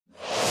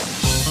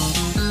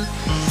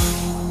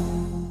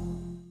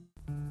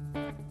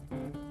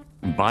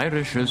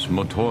Bayerisches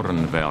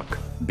Motorenwerk,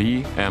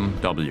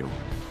 BMW.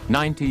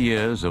 90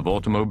 years of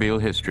automobile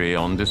history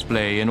on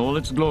display in all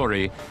its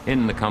glory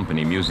in the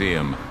company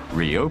museum,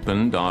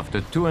 reopened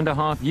after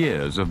 2.5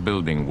 years of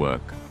building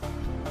work.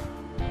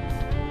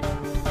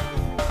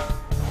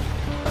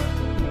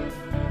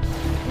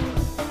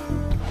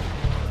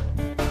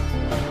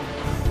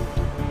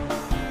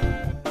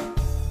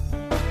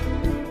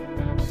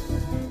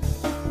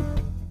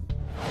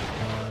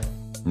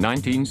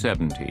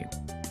 (1970).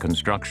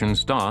 Construction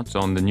starts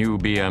on the new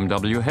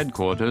BMW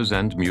headquarters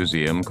and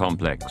museum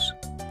complex.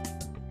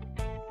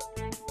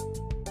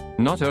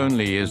 Not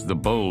only is the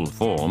bowl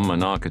form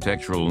an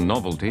architectural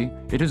novelty,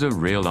 it is a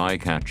real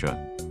eye-catcher.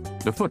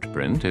 The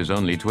footprint is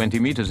only 20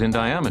 meters in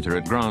diameter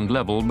at ground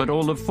level, but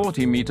all of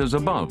 40 meters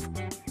above.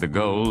 The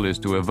goal is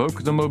to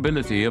evoke the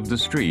mobility of the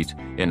street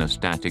in a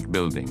static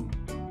building.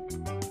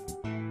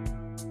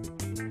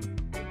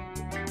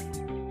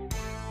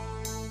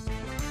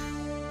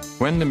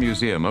 When the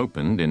museum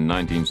opened in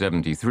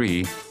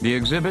 1973, the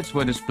exhibits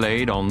were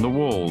displayed on the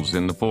walls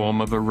in the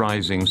form of a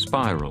rising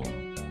spiral.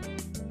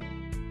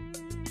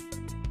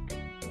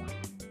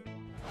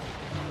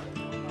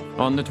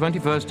 On the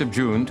 21st of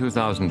June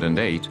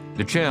 2008,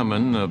 the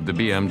chairman of the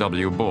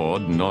BMW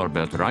board,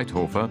 Norbert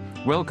Reithofer,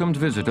 welcomed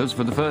visitors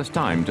for the first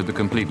time to the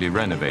completely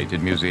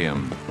renovated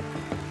museum.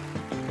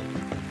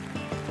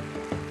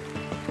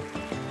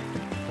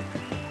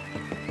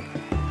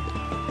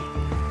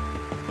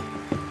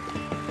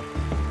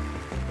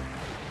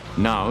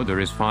 Now there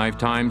is 5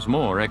 times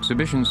more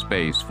exhibition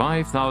space,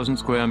 5,000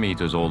 square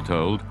meters all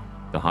told.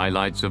 The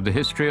highlights of the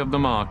history of the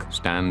marque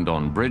stand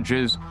on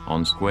bridges,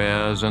 on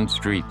squares and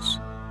streets.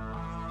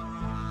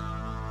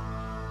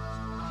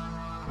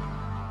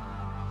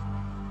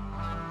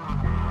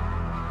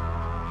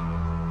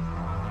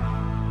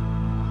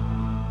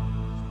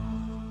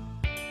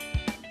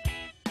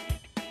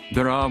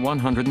 There are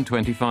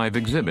 125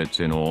 exhibits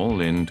in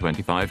all in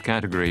 25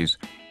 categories.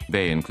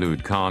 They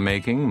include car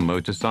making,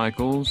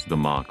 motorcycles, the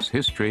marque's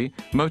history,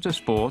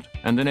 motorsport,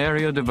 and an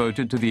area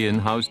devoted to the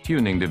in-house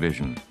tuning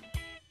division.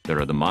 There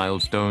are the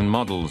milestone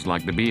models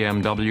like the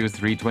BMW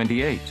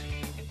 328.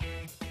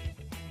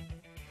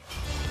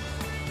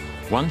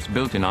 Once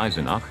built in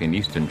Eisenach in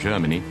eastern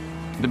Germany,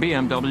 the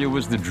BMW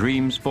was the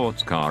dream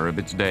sports car of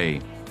its day,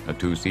 a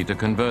 2-seater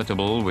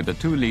convertible with a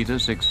 2-liter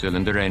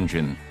 6-cylinder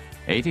engine.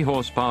 80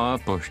 horsepower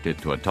pushed it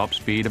to a top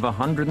speed of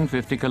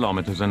 150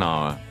 kilometers an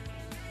hour.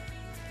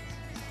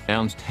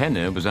 Ernst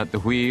Henne was at the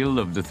wheel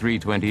of the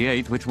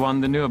 328, which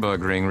won the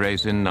Nürburgring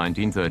race in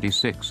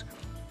 1936.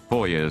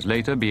 4 years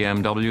later,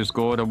 BMW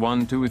scored a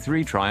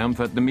 1-2-3 triumph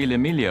at the Mille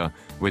Miglia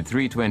with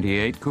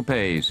 328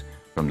 coupés.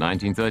 From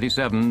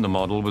 1937, the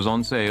model was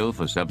on sale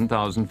for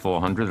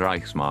 7,400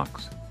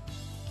 Reichsmarks.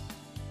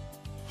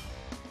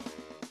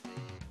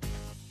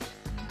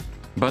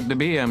 But the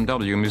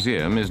BMW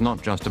Museum is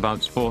not just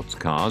about sports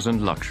cars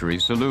and luxury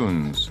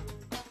saloons.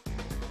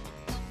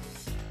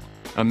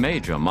 A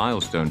major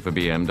milestone for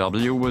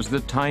BMW was the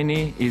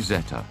tiny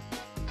Isetta.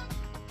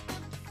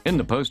 In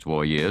the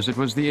post-war years, it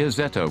was the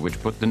Isetta which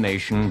put the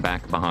nation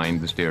back behind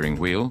the steering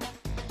wheel.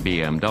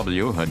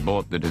 BMW had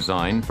bought the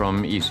design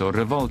from Iso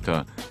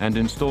Revolta and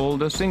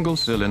installed a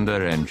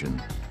single-cylinder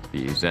engine.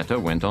 The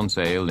Isetta went on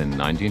sale in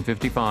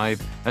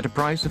 1955 at a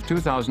price of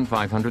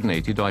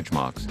 2,580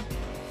 Deutschmarks.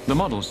 The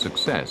model's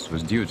success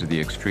was due to the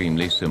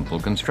extremely simple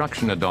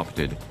construction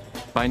adopted.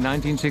 By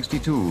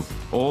 1962,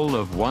 all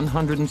of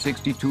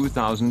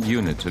 162,000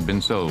 units had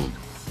been sold.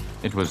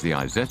 It was the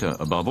Isetta,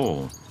 above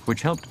all,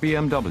 which helped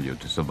BMW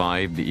to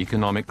survive the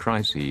economic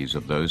crises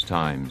of those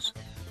times.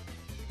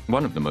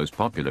 One of the most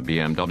popular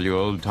BMW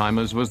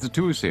old-timers was the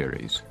 2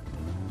 Series.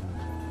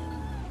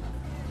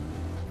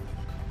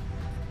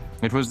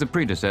 It was the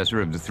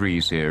predecessor of the 3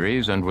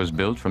 Series and was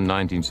built from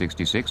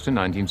 1966 to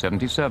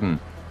 1977.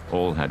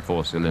 All had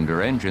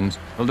 4-cylinder engines,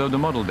 although the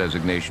model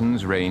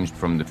designations ranged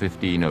from the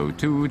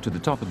 1502 to the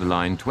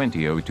top-of-the-line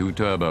 2002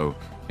 turbo.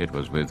 It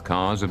was with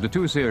cars of the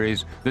 2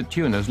 Series that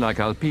tuners like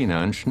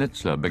Alpina and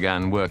Schnitzler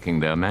began working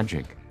their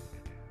magic.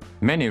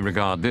 Many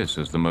regard this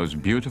as the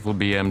most beautiful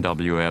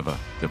BMW ever,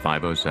 the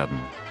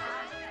 507.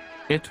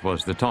 It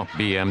was the top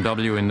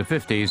BMW in the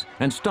 50s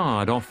and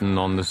starred often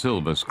on the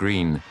silver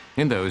screen.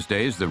 In those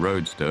days, the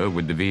Roadster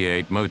with the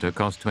V8 motor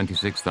cost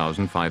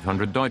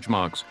 26,500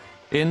 Deutschmarks.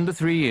 In the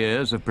 3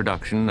 years of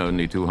production,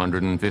 only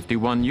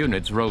 251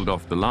 units rolled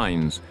off the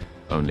lines.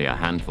 Only a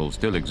handful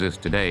still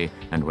exist today,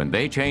 and when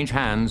they change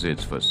hands,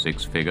 it's for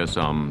 6-figure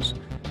sums.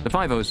 The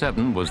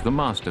 507 was the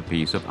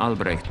masterpiece of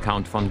Albrecht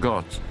Count von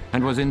Gotz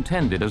and was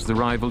intended as the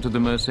rival to the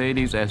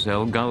Mercedes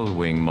SL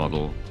Gullwing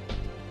model.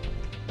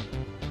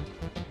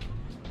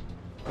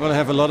 Well, I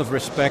have a lot of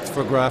respect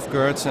for Graf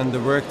Goertz and the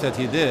work that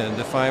he did.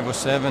 The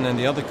 507 and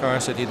the other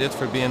cars that he did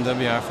for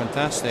BMW are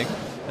fantastic.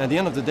 At the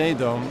end of the day,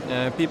 though,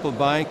 people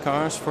buy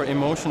cars for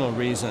emotional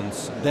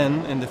reasons,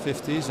 then in the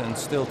 50s and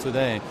still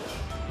today.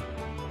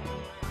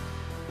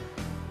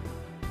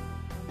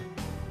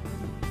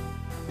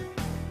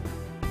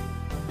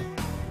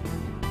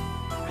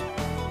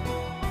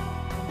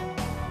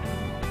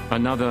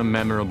 Another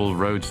memorable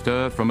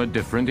roadster from a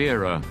different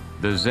era,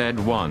 the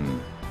Z1.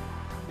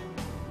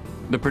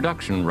 The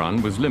production run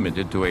was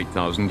limited to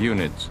 8,000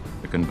 units.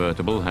 The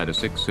convertible had a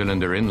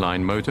 6-cylinder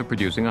inline motor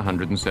producing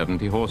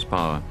 170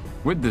 horsepower.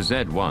 With the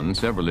Z1,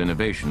 several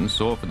innovations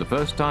saw for the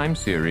first time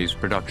series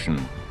production.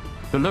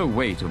 The low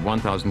weight of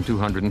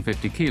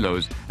 1,250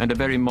 kilos and a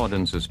very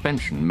modern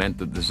suspension meant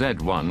that the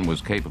Z1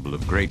 was capable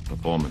of great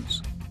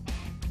performance.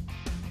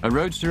 A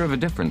roadster of a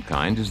different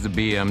kind is the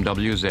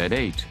BMW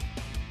Z8.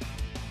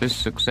 This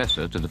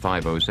successor to the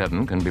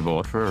 507 can be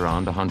bought for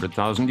around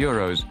 100,000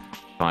 euros.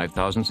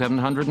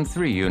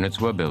 5,703 units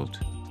were built.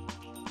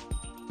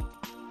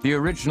 The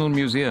original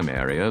museum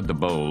area, the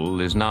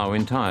Bowl, is now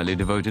entirely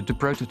devoted to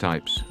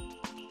prototypes.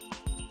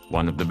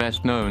 One of the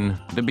best known,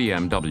 the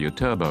BMW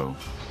Turbo.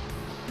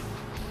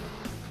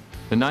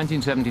 The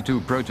 1972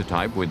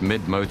 prototype with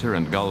mid-motor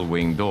and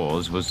gull-wing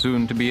doors was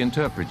soon to be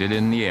interpreted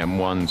in the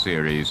M1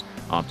 series.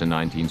 After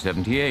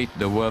 1978,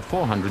 there were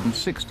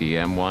 460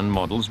 M1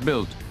 models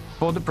built.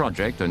 For the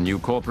project, a new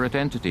corporate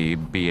entity,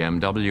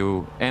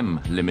 BMW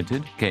M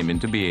Limited, came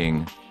into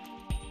being.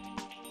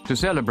 To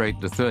celebrate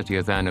the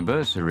 30th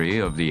anniversary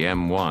of the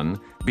M1,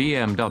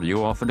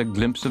 BMW offered a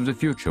glimpse of the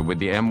future with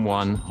the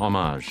M1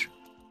 Homage.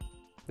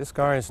 This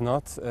car is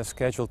not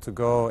scheduled to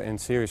go in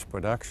series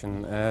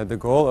production. The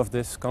goal of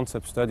this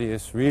concept study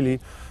is really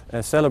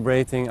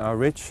celebrating our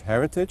rich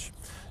heritage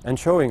and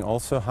showing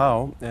also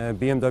how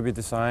BMW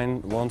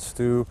Design wants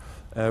to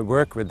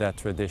work with that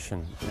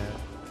tradition.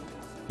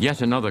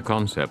 Yet another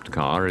concept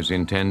car is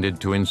intended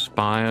to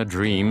inspire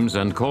dreams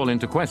and call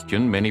into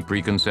question many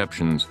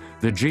preconceptions,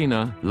 the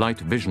Gina Light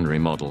Visionary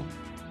model.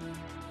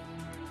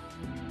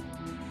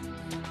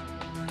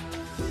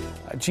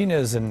 Gina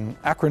is an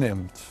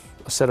acronym,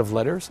 a set of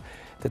letters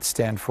that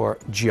stand for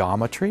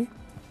geometry,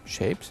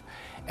 shapes,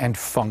 and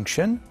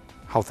function,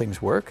 how things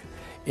work,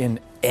 in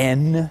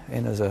N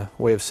as a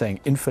way of saying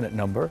infinite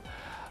number,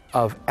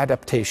 of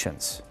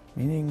adaptations,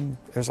 meaning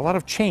there's a lot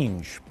of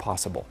change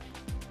possible.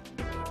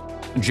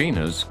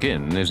 Gina's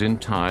skin is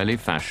entirely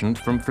fashioned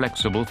from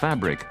flexible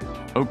fabric.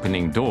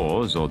 Opening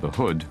doors or the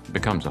hood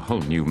becomes a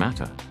whole new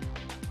matter.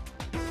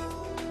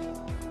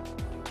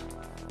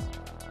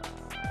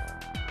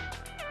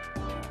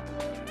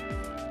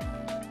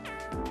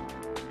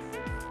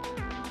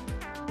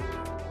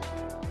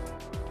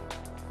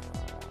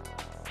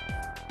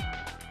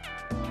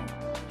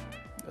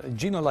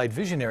 Gina Light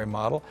Visionary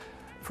model,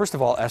 first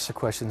of all, asks the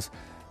questions,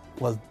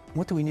 well,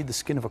 what do we need the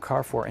skin of a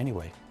car for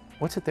anyway?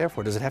 What's it there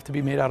for? Does it have to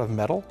be made out of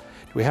metal?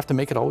 Do we have to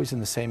make it always in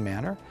the same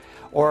manner?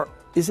 Or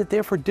is it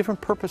there for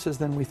different purposes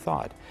than we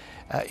thought?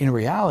 In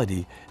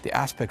reality, the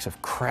aspects of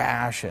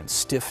crash and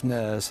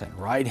stiffness and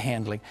ride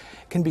handling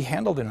can be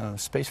handled in a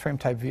space frame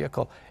type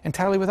vehicle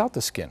entirely without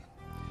the skin.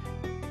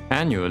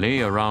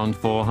 Annually, around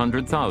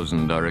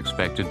 400,000 are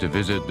expected to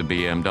visit the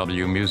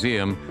BMW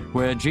Museum,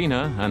 where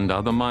Gina and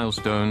other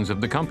milestones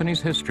of the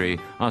company's history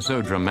are so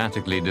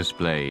dramatically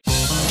displayed.